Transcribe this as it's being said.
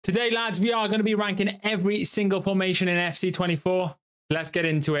Today, lads, we are going to be ranking every single formation in FC24. Let's get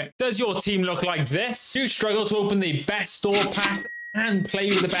into it. Does your team look like this? Do you struggle to open the best store pack and play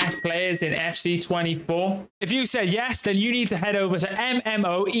with the best players in FC24? If you said yes, then you need to head over to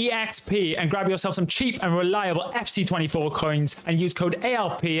MMOEXP and grab yourself some cheap and reliable FC24 coins and use code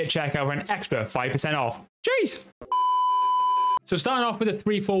AYYLP at checkout for an extra 5% off. Jeez! So starting off with the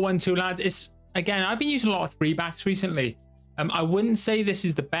 3-4-1-2, lads, it's, again, I've been using a lot of 3-backs recently. I wouldn't say this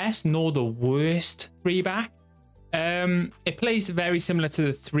is the best nor the worst 3-back. It plays very similar to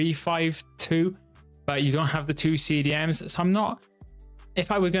the 3-5-2, but you don't have the 2 CDMs. So I'm not,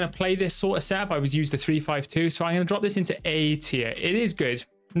 if I were going to play this sort of setup, I would use the 3-5-2. So I'm going to drop this into A tier. It is good,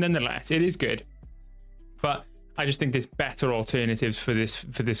 nonetheless, it is good. But I just think there's better alternatives for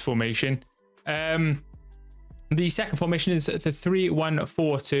this formation. The second formation is the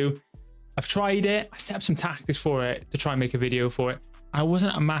 3-1-4-2. I've tried it. I set up some tactics for it to try and make a video for it. I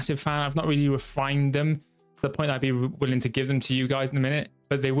wasn't a massive fan. I've not really refined them to the point that I'd be willing to give them to you guys in a minute,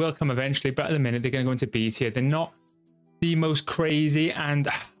 but they will come eventually. But at the minute, they're going to go into B tier. They're not the most crazy, and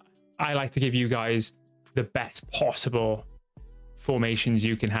I like to give you guys the best possible formations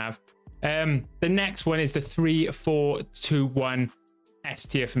you can have. The next one is the 3-4-2-1 S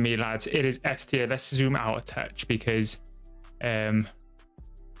tier for me, lads. It is S tier. Let's zoom out a touch because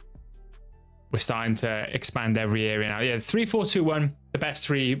we're starting to expand every area now. Yeah, 3-4-2-1, the best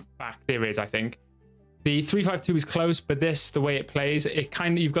 3-back there is, I think. The 3-5-2 is close, but this, the way it plays, it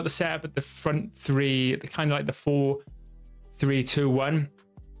kind of, you've got the setup at the front three, kind of like the 4-3-2-1.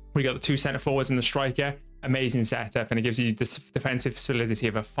 We got the 2 center forwards and the striker. Amazing setup, and it gives you this defensive solidity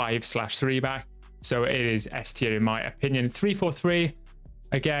of a 5/3-back. So it is S tier in my opinion. 3-4-3,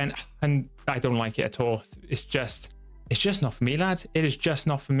 again, and I don't like it at all. It's just not for me, lads. It is just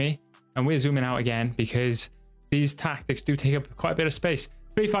not for me. And we're zooming out again because these tactics do take up quite a bit of space.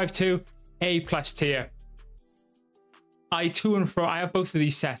 3-5-2, A+ tier. I to and fro. I have both of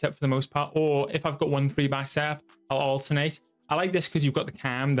these set up for the most part, or if I've got one 3-back setup, I'll alternate. I like this because you've got the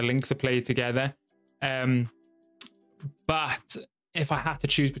cam, the links are played together. But if I had to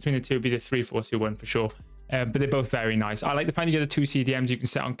choose between the two, it'd be the 3-4-2-1 for sure. But they're both very nice. I like the fact you get the 2 CDMs you can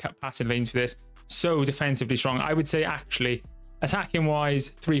set on passing lanes for this. So defensively strong. I would say actually, attacking wise,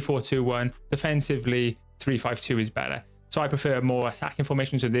 3-4-2-1. Defensively, 3-5-2 is better. So I prefer a more attacking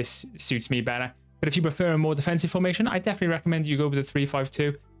formation, so this suits me better. But if you prefer a more defensive formation, I definitely recommend you go with the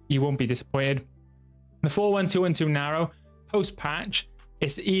 3-5-2. You won't be disappointed. The 4-1-2-1-2 narrow, post-patch,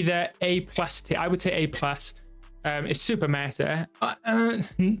 it's either A+ tier. I would say A+. It's super meta. We're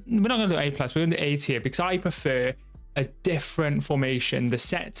not going to do A+, we're going to do A tier because I prefer a different formation. The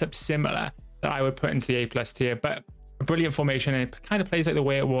setup's similar that I would put into the A+ tier, but a brilliant formation, and it kind of plays like the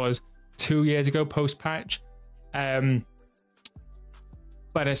way it was 2 years ago post-patch. But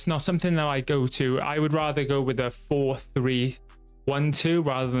it's not something that I go to. I would rather go with a 4-3-1-2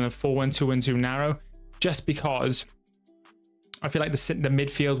 rather than a 4-1-2-1-2 narrow, just because I feel like the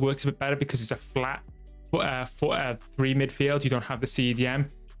midfield works a bit better because it's a flat 3 midfield. You don't have the CDM,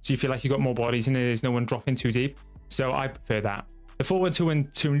 so you feel like you've got more bodies in it. There's no one dropping too deep, so I prefer that. The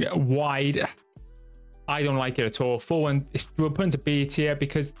 4-1-2-1-2 wide, I don't like it at all. 4-1, we'll put into B tier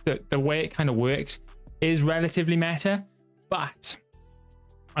because the way it kind of works is relatively meta, but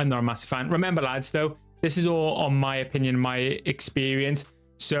I'm not a massive fan. Remember, lads, though, this is all on my opinion, my experience.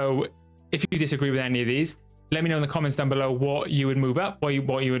 So if you disagree with any of these, let me know in the comments down below what you would move up, what you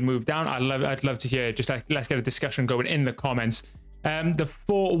would move down. I'd love to hear. Just like, let's get a discussion going in the comments. The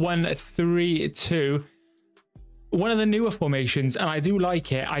 4-1-3-2, one of the newer formations, and I do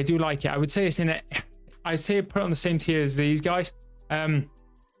like it. I do like it. I would say it's in it. I'd say put it on the same tier as these guys. Again,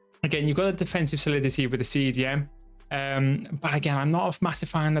 you've got a defensive solidity with the CDM. But again, I'm not a massive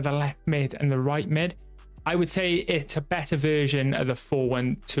fan of the left mid and the right mid. I would say it's a better version of the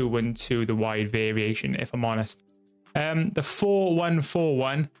 4-1-2-1-2, the wide variation, if I'm honest. The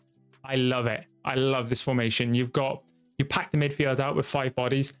 4-1-4-1, I love it. I love this formation. You pack the midfield out with 5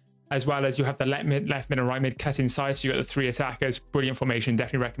 bodies, as well as you have the left mid and right mid cut inside. So you got the 3 attackers. Brilliant formation.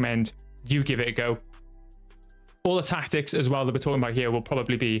 Definitely recommend you give it a go. All the tactics as well that we're talking about here will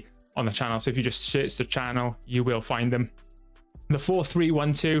probably be on the channel. So if you just search the channel, you will find them. The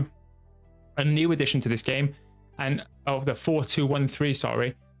 4-3-1-2, a new addition to this game, and the 4-2-1-3,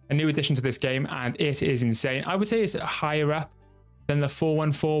 sorry, a new addition to this game, and it is insane. I would say it's higher up than the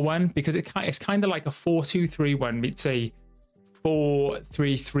 4-1-4-1 because it's kind of like a 4-2-3-1 meets a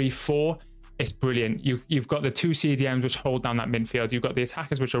 4-3-3-4. It's brilliant. You've got the 2 CDMs which hold down that midfield. You've got the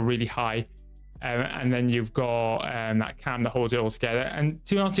attackers which are really high. And then you've got that cam that holds it all together. And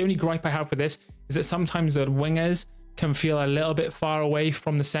to be honest, the only gripe I have with this is that sometimes the wingers can feel a little bit far away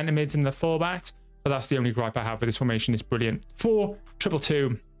from the centre mids and the fullbacks, but that's the only gripe I have with this formation. It's brilliant.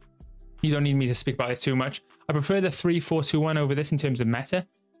 4-2-2. You don't need me to speak about it too much. I prefer the 3-4-2-1 over this in terms of meta.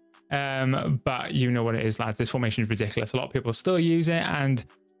 But you know what it is, lads. This formation is ridiculous. A lot of people still use it, and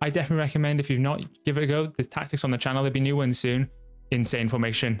I definitely recommend, if you've not, give it a go. There's tactics on the channel. There'll be new ones soon. Insane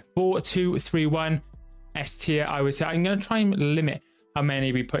formation. 4-2-3-1. S tier, I would say. I'm going to try and limit how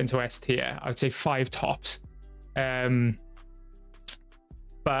many we put into S tier. I would say 5 tops.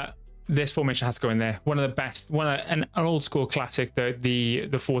 But this formation has to go in there. One of the best, an old school classic, the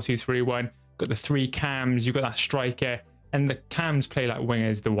 4-2-3-1. Got the 3 cams. You've got that striker. And the cams play like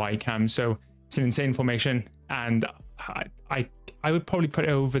wingers, the Y cams. So it's an insane formation. And I would probably put it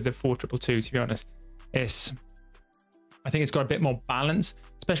over the 4-2-2-2, to be honest. I think it's got a bit more balance,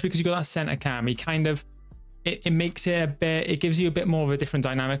 especially because you've got that center cam. He kind of, it makes it a bit, it gives you a bit more of a different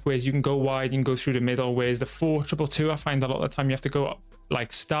dynamic, whereas you can go wide, you can go through the middle, whereas the 4-2-2-2, I find a lot of the time you have to go up,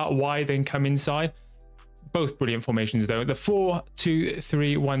 like start wide and come inside. Both brilliant formations though. The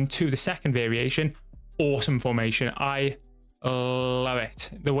 4-2-3-1-2, the second variation, awesome formation. I love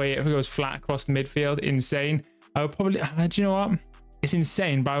it. The way it goes flat across the midfield, insane. I would probably, do you know what? It's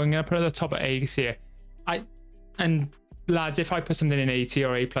insane, but I'm going to put it at the top of A tier. And lads, if I put something in A tier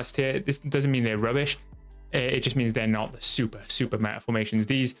or A plus tier, this doesn't mean they're rubbish. It just means they're not the super meta formations.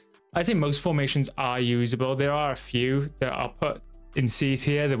 These, I'd say most formations are usable. There are a few that I'll put in C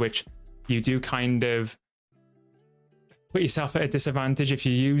tier, which you do kind of put yourself at a disadvantage if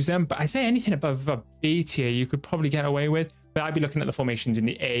you use them. But I'd say anything above a B tier, you could probably get away with. But I'd be looking at the formations in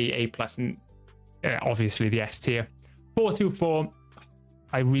the A plus, and obviously the S tier. 4-2-4.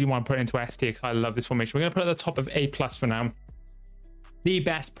 I really want to put it into S tier because I love this formation. We're going to put it at the top of A plus for now. The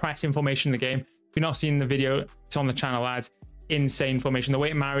best pressing formation in the game. If you've not seen the video, it's on the channel, lads. Insane formation. The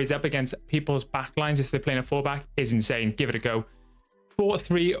way it marries up against people's backlines if they're playing a fullback is insane. Give it a go.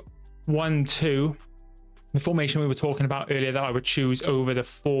 4-3-1-2. The formation we were talking about earlier that I would choose over the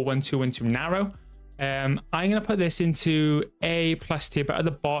 4-1-2-1-2 narrow. I'm going to put this into A plus tier, but at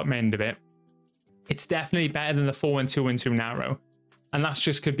the bottom end of it, it's definitely better than the 4-1-2-1-2 narrow. And that's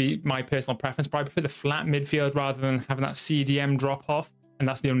just could be my personal preference, but I prefer the flat midfield rather than having that CDM drop off. And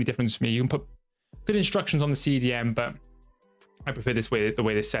that's the only difference for me. You can put good instructions on the CDM, but I prefer this way, the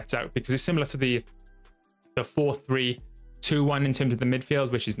way this sets out, because it's similar to the 4-3-2-1 in terms of the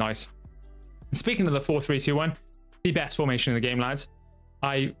midfield, which is nice. And speaking of the 4-3-2-1, the best formation in the game, lads.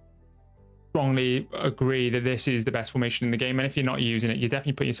 I strongly agree that this is the best formation in the game. And if you're not using it, you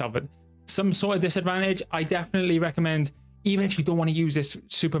definitely put yourself at some sort of disadvantage. I definitely recommend, even if you don't want to use this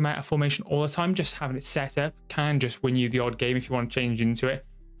super meta formation all the time, just having it set up can just win you the odd game if you want to change into it.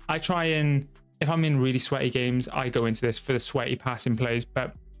 I try and, if I'm in really sweaty games, I go into this for the sweaty passing plays.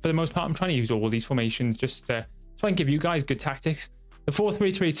 But for the most part, I'm trying to use all these formations just so I can give you guys good tactics. The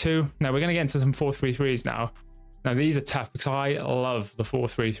 4-3-3-2. Now we're going to get into some 4-3-3s now. Now these are tough because I love the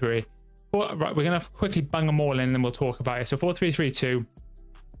 4-3-3. But, right, we're going to quickly bung them all in and then we'll talk about it. So 4-3-3-2.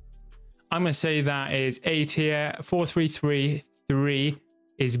 I'm going to say that is A tier. 4-3-3-3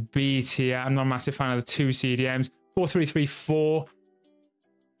 is B tier. I'm not a massive fan of the 2 CDMs. 4-3-3-4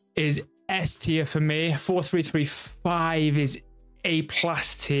 is S tier for me. 4-3-3-5 is A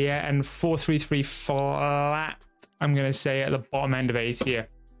plus tier. And 4-3-3 flat, I'm going to say at the bottom end of A tier.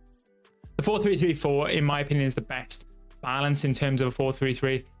 The 4-3-3-4, in my opinion, is the best balance in terms of a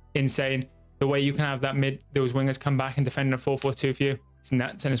 4-3-3. Insane. The way you can have that those wingers come back and defend a 4-4-2 for you. It's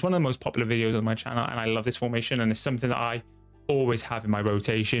nuts, and it's one of the most popular videos on my channel, and I love this formation, and it's something that I always have in my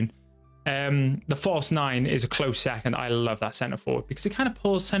rotation. The false 9 is a close second. I love that centre forward because it kind of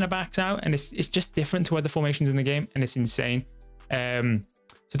pulls centre backs out, and it's just different to other formations in the game, and it's insane. So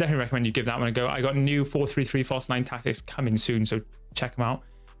definitely recommend you give that one a go. I got new 4-3-3 false 9 tactics coming soon, so check them out.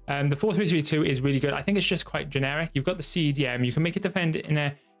 The 4-3-3-2 is really good. I think it's just quite generic. You've got the CDM. You can make it defend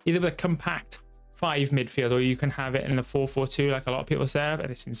in either with a compact 5 midfield, or you can have it in a 4-4-2 like a lot of people say.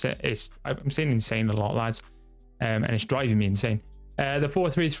 And it's insane. I'm saying insane a lot, lads, and it's driving me insane. The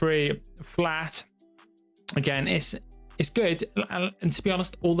 4-3-3 flat, again, it's good, and to be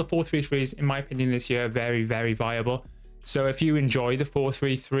honest, all the 4-3-3s in my opinion this year are very, very viable. So if you enjoy the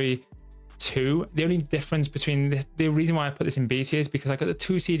 4-3-3-2, the only difference between the reason why I put this in B tier is because I got the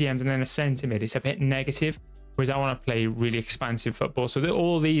 2 CDMs and then a centre mid. It's a bit negative, whereas I want to play really expansive football. So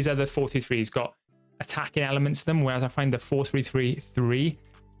all these other 4-3-3s got attacking elements to them, whereas I find the 4-3-3-3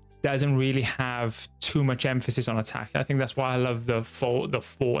 doesn't really have too much emphasis on attack. I think that's why I love the 4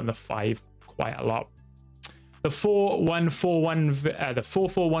 and the 5 quite a lot. The 4-1-4-1, the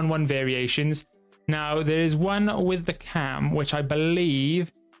 4-4-1-1 variations. Now there is one with the cam, which I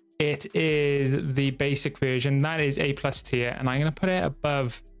believe it is the basic version. That is A+ tier, and I'm going to put it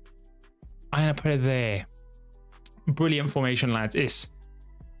above. I'm going to put it there. Brilliant formation, lads. It's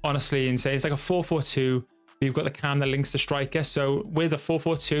honestly insane. It's like a 4-4-2. You've got the cam that links the striker. So with a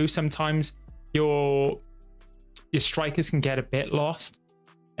 4-4-2, sometimes your strikers can get a bit lost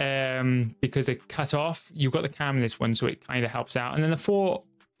because they cut off. You've got the cam in this one, so it kind of helps out. And then the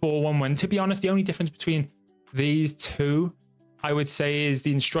 4-4-1-1, to be honest, the only difference between these two, I would say, is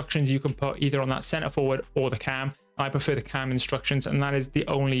the instructions you can put either on that center forward or the cam. I prefer the cam instructions, and that is the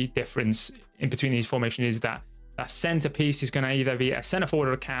only difference in between these formations, is that center piece is going to either be a center forward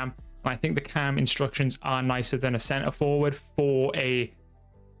or a cam. And I think the cam instructions are nicer than a center forward for a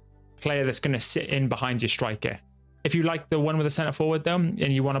player that's going to sit in behind your striker. If you like the one with the center forward though, and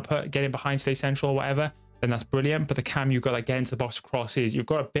you want to get in behind, stay central or whatever, then that's brilliant. But the cam, you've got like get into the box crosses. You've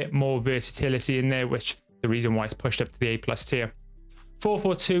got a bit more versatility in there, which the reason why it's pushed up to the A+ tier.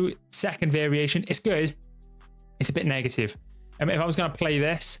 4-4-2 second variation. It's good. It's a bit negative. If I was going to play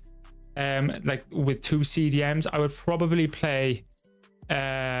this like with 2 CDMs, I would probably play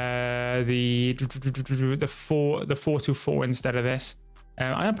the 4-2-4 instead of this.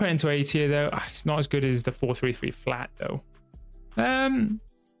 I'm gonna put it into A tier though. It's not as good as the 4-3-3 flat though.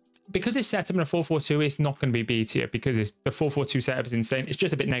 Because it's set up in a 4-4-2, it's not going to be B tier because the 4-4-2 setup is insane. It's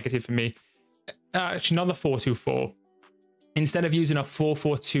just a bit negative for me. Actually, not the 4-2-4. Instead of using a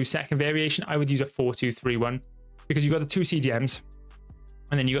 4-4-2 second variation, I would use a 4-2-3-1 because you've got the 2 CDMs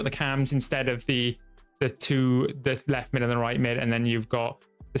and then you got the cams instead of the left mid and the right mid, and then you've got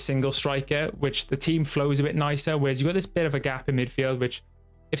the single striker, which the team flows a bit nicer, whereas you've got this bit of a gap in midfield, which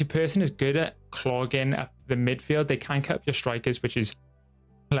if a person is good at clogging up the midfield, they can cut up your strikers, which is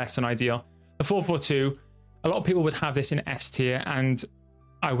less than ideal. The 4-4-2, a lot of people would have this in S tier, and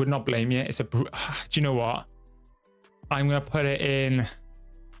I would not blame you. It's a do you know what? I'm gonna put it in.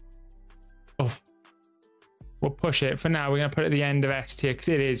 Oh, we'll push it for now. We're gonna put it at the end of S tier because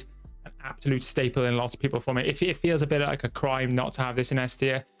it is an absolute staple in lots of people for me. If it feels a bit like a crime not to have this in S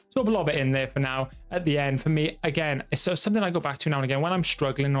tier, so we'll lob it in there for now. At the end, for me, again, it's something I go back to now and again when I'm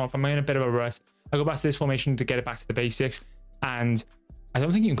struggling or if I'm in a bit of a rut. I go back to this formation to get it back to the basics, and I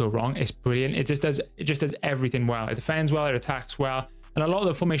don't think you can go wrong. It's brilliant. It just does everything well. It defends well, it attacks well, and a lot of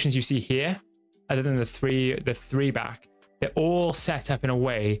the formations you see here, other than the three back, they're all set up in a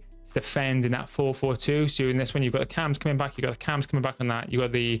way to defend in that 4-4-2. So in this one, you've got the cams coming back, you've got the cams coming back on that, you've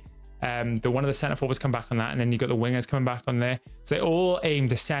got the one of the center forwards come back on that, and then you've got the wingers coming back on there. So they all aim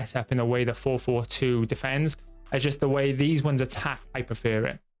to set up in the way the 4-4-2 defends. It's just the way these ones attack, I prefer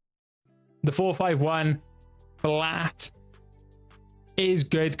it. The 4-5-1 flat is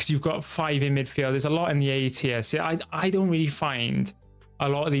good because you've got 5 in midfield. There's a lot in the A tier. So I don't really find a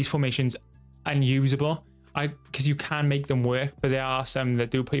lot of these formations unusable because you can make them work, but there are some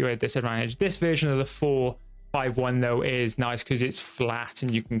that do put you at a disadvantage. This version of the 4-5-1 though is nice because it's flat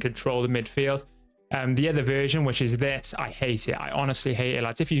and you can control the midfield. The other version, which is this, I hate it. I honestly hate it,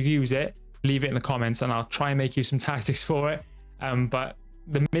 lads. If you use it, leave it in the comments and I'll try and make you some tactics for it. But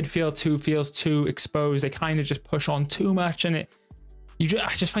the midfield too feels too exposed. They kind of just push on too much, and I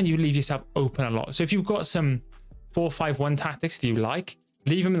just find you leave yourself open a lot. So if you've got some 4-5-1 tactics that you like,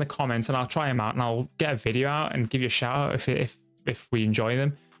 leave them in the comments and I'll try them out and I'll get a video out and give you a shout out if we enjoy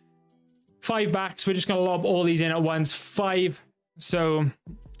them. 5 backs, we're just going to lob all these in at once. 5. So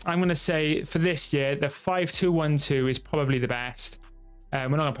I'm going to say for this year, the 5-2-1-2 is probably the best. We're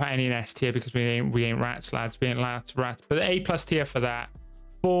not going to put any in S tier because we ain't rats, lads. We ain't rats. But the A+ tier for that.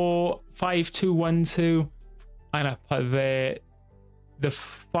 5-2-1-2, I'm going to put the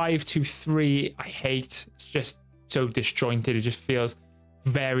 5-2-3, I hate. It's just so disjointed. It just feels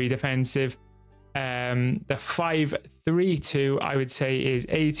very defensive. The 5-3-2, I would say, is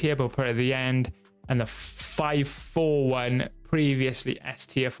A tier, but we'll put it at the end. And the 5-4-1, previously S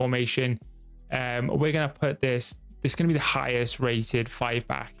tier formation, we're going to put this is going to be the highest rated 5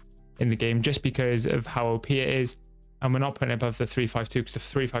 back in the game just because of how OP it is. And we're not putting it above the 3-5-2 because the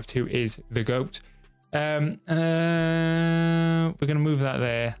 3-5-2 is the GOAT. We're going to move that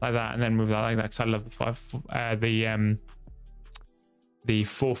there like that and then move that like that because I love the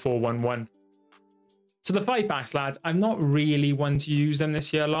 4-4-1-1. So the 5 backs, lads, I'm not really one to use them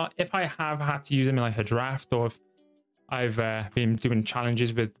this year a lot. If I have had to use them in like a draft or if I've been doing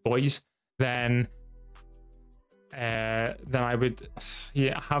challenges with boys, then I would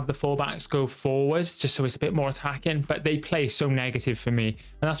have the fullbacks go forwards just so it's a bit more attacking, but they play so negative for me,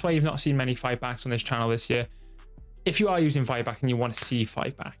 and that's why you've not seen many 5 backs on this channel this year. If you are using 5 back and you want to see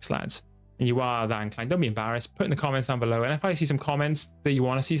 5 backs, lads, and you are that inclined, don't be embarrassed, put in the comments down below, and if I see some comments that you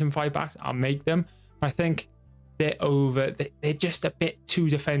want to see some 5 backs, I'll make them. But I think they're just a bit too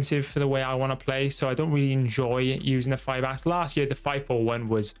defensive for the way I want to play. So I don't really enjoy using the 5-backs. Last year, the 5-4-1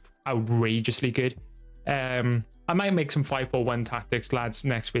 was outrageously good. I might make some 5-4-1 tactics, lads,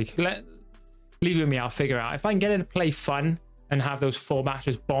 next week. Leave it with me, I'll figure it out. If I can get it to play fun and have those fullbacks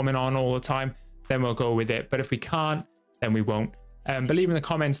just bombing on all the time, then we'll go with it. But if we can't, then we won't. But leave in the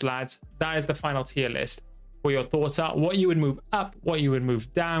comments, lads. That is the final tier list. What your thoughts are, what you would move up, what you would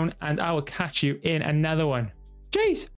move down, and I will catch you in another one. Jeez.